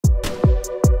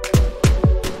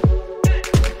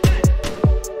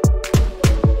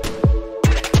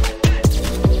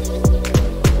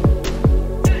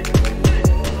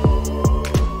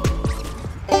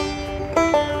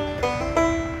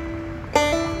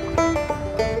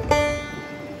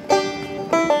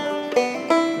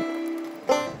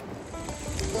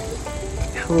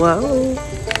Hello.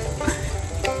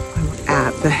 I'm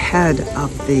at the head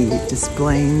of the Des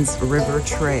Plaines River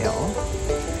Trail,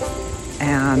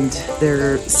 and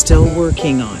they're still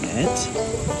working on it.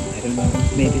 I don't know,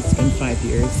 maybe it's been 5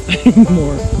 years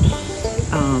more,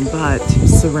 but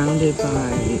surrounded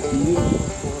by beautiful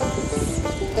forests.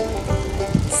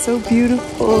 So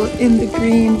beautiful in the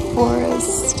green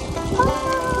forest.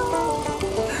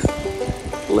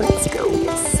 Let's go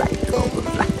cycle.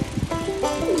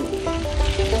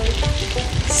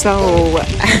 So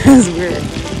as we're in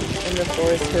the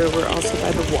forest here, we're also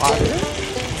by the water.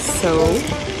 So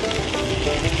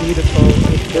beautiful,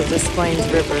 like the Des Plaines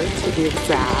River to be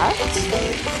exact.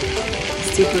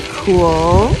 Super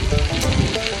cool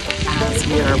as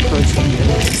we are approaching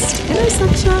this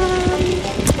intersection.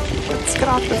 Let's get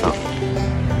off the phone.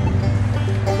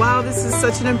 Wow, this is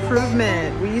such an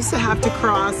improvement. We used to have to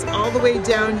cross all the way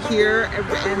down here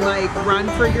and like run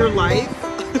for your life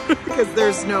because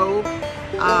there's no,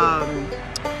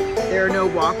 there are no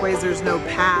walkways, there's no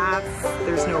paths,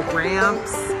 there's no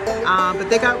ramps, but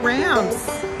they got ramps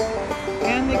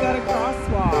and they got a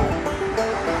crosswalk.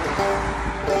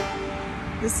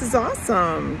 This is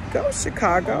awesome. Go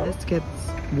Chicago.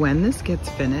 When this gets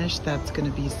finished, that's gonna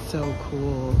be so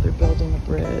cool. They're building a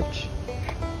bridge.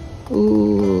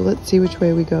 Ooh, let's see which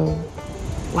way we go.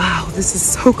 Wow, this is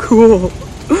so cool.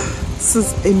 This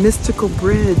is a mystical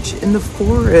bridge in the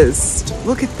forest.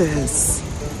 Look at this.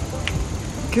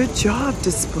 Good job,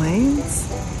 Des Plaines.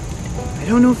 I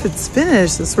don't know if it's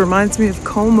finished. This reminds me of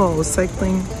Como,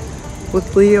 cycling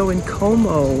with Leo in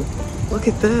Como. Look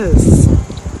at this.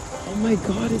 Oh my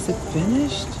God, is it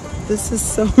finished? This is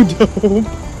so dope.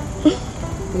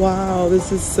 Wow,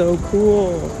 this is so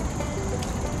cool.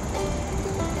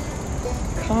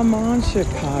 Come on,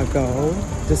 Chicago,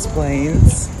 Des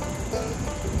Plaines.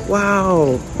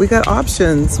 Wow, we got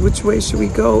options. Which way should we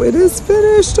go? It is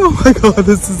finished. Oh my God,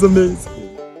 this is amazing.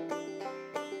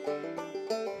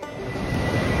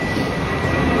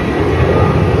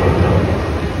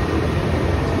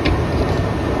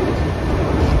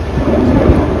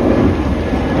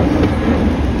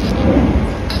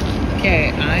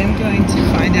 Okay, I'm going to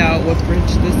find out what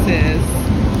bridge this is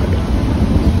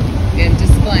in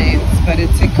Des Plaines, but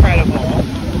it's incredible.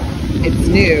 It's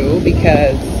new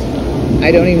because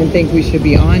I don't even think we should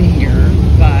be on here,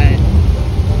 but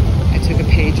I took a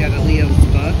page out of Leo's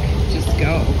book. Just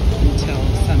go until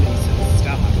somebody says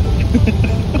stop.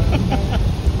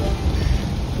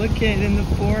 Look at it in the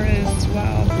forest.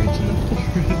 Wow, bridge in the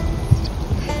forest.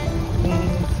 Wow,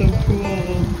 that's so cool.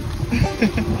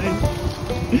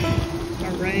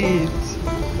 All right.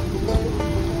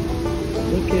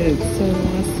 Look at it, so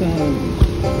awesome.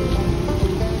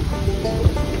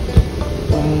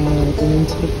 Wow, going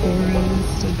to the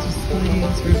forest of Des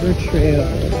Plaines River Trail.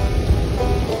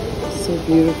 So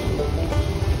beautiful.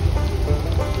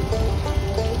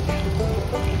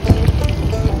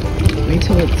 Wait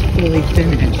till it's fully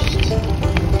finished.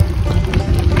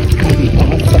 It's gonna be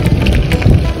awesome.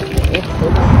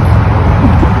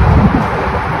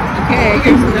 Okay,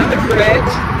 here's another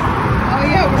bridge. Oh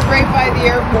yeah, we're right by the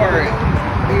airport.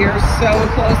 We are so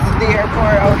close to the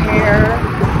airport. O'Hare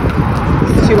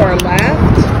is to our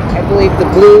left. I believe the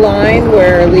blue line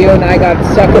where Leo and I got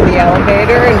stuck in the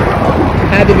elevator and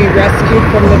had to be rescued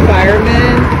from the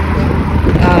firemen.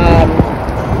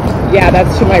 Yeah,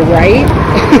 that's to my right.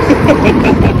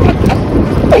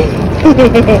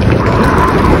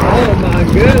 Oh my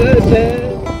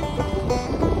goodness.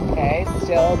 Okay,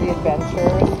 still the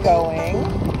adventure is going.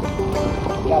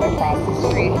 Got to cross the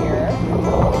street here.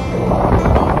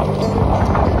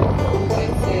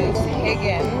 This is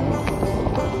Higgins.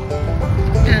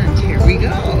 And here we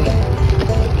go.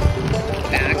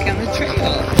 Back on the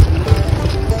trail.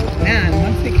 Man,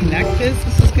 once they connect this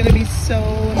is going to be so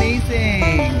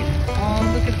amazing. Oh,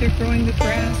 look at they're growing the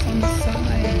grass on the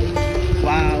side.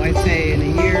 Wow, I'd say in a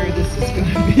year this is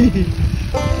going to be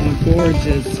a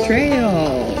gorgeous trail.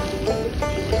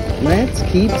 Let's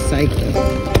keep cycling.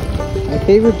 My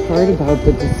favorite part about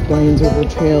the Des Plaines River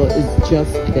Trail is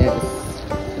just this.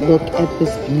 Look at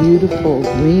this beautiful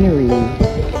greenery,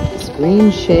 this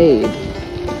green shade.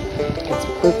 It's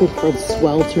perfect for the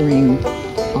sweltering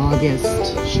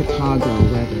August Chicago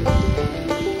weather.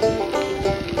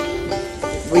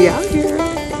 We out here.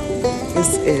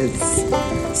 This is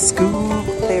school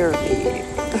therapy.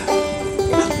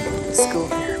 School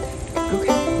therapy.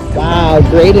 Okay. Wow,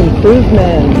 great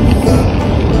improvements.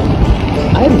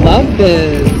 I love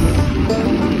this.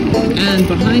 And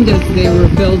behind us, they were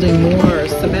building more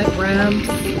cement ramps.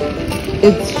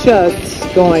 It's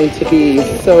just going to be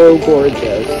so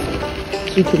gorgeous.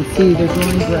 as we can see, they're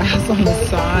growing grass on the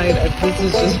side. This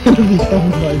is just going to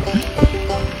become like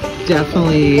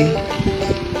definitely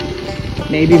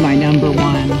maybe my number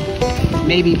one.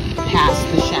 Maybe past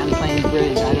the Champlain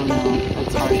Bridge. I don't know.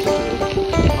 That's hard to do.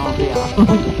 Oh yeah,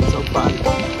 so fun.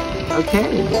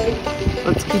 Okay,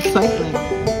 let's keep cycling.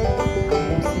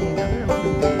 I'm seeing other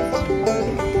improvements to the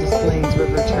Des Plaines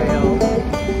River Trail.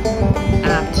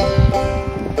 At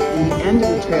the end of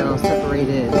the trail,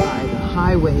 separated by the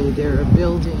highway, they're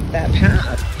building that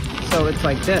path. So it's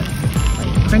like this,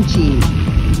 like crunchy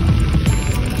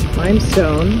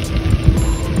limestone.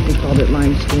 We called it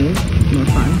limestone, more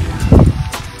fun.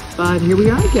 But here we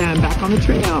are again, back on the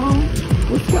trail.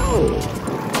 Let's go.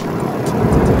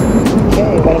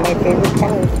 Okay, one of my favorite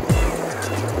parts.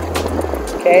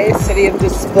 Okay, City of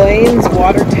Des Plaines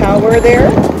water tower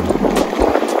there.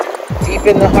 Deep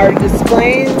in the heart of Des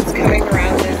Plaines, coming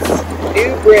around this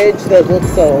new bridge that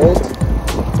looks old.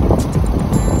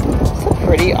 It's a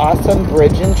pretty awesome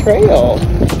bridge and trail. I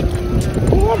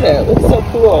love it, it looks so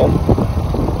cool.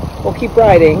 We'll keep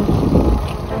riding.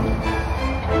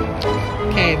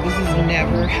 Okay, this has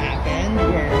never happened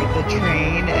where the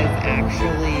train is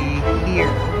actually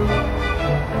here.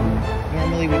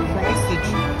 Normally we cross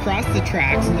the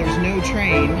tracks and there's no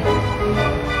train,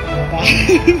 but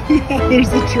now there's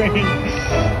a train.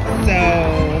 So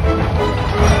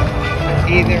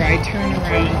either I turn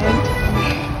around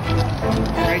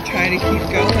or I try to keep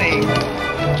going.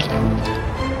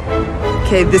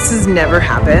 Okay, this has never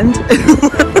happened.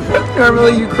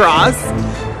 Normally you cross,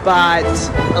 but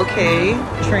okay,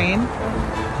 train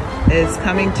is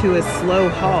coming to a slow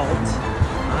halt.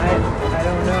 I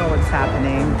don't know what's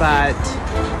happening, but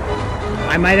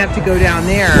I might have to go down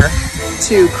there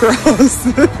to cross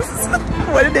this.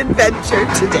 What an adventure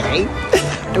today.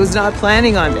 I was not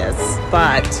planning on this,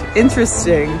 but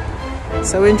interesting.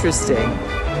 So interesting.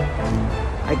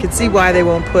 I could see why they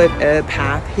won't put a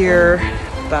path here,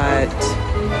 but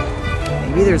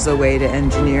maybe there's a way to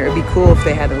engineer. It'd be cool if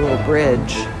they had a little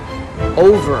bridge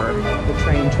over the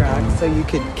train tracks so you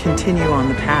could continue on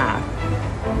the path.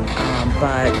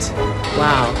 But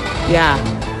wow, yeah,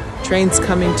 train's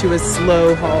coming to a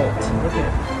slow halt. Look at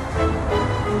it.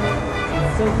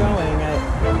 It's still going.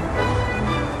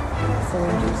 So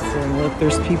interesting. Look,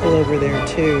 there's people over there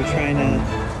too they're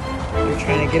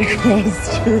trying to get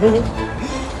across too.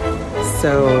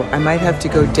 So I might have to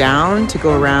go down to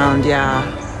go around. Yeah,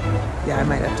 I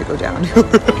might have to go down.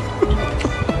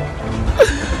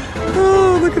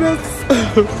 Oh, look at us.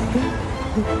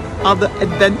 All the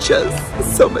adventures.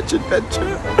 So much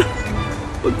adventure.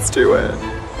 Let's do it.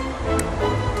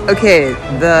 Okay,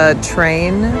 the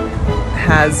train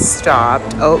has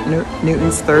stopped. Oh,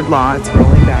 Newton's third law. It's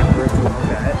rolling backwards a little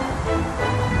bit.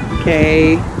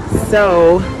 Okay,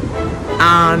 so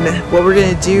what we're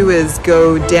gonna do is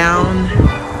go down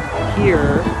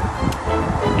here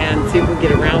and see if we can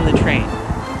get around the train.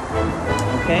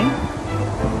 Okay?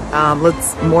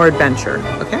 Let's more adventure,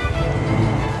 okay?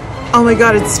 Oh my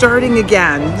God, it's starting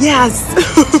again. Yes!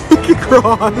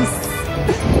 Across.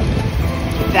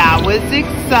 That was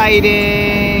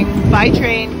exciting. Bye,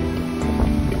 train.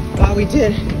 Wow, we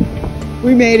did.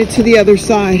 We made it to the other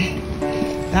side.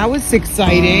 That was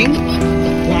exciting.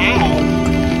 Wow.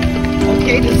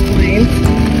 Okay, Des Plaines.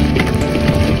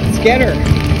 Let's get her.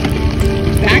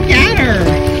 Back at her.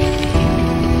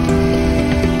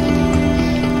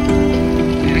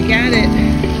 Back at it.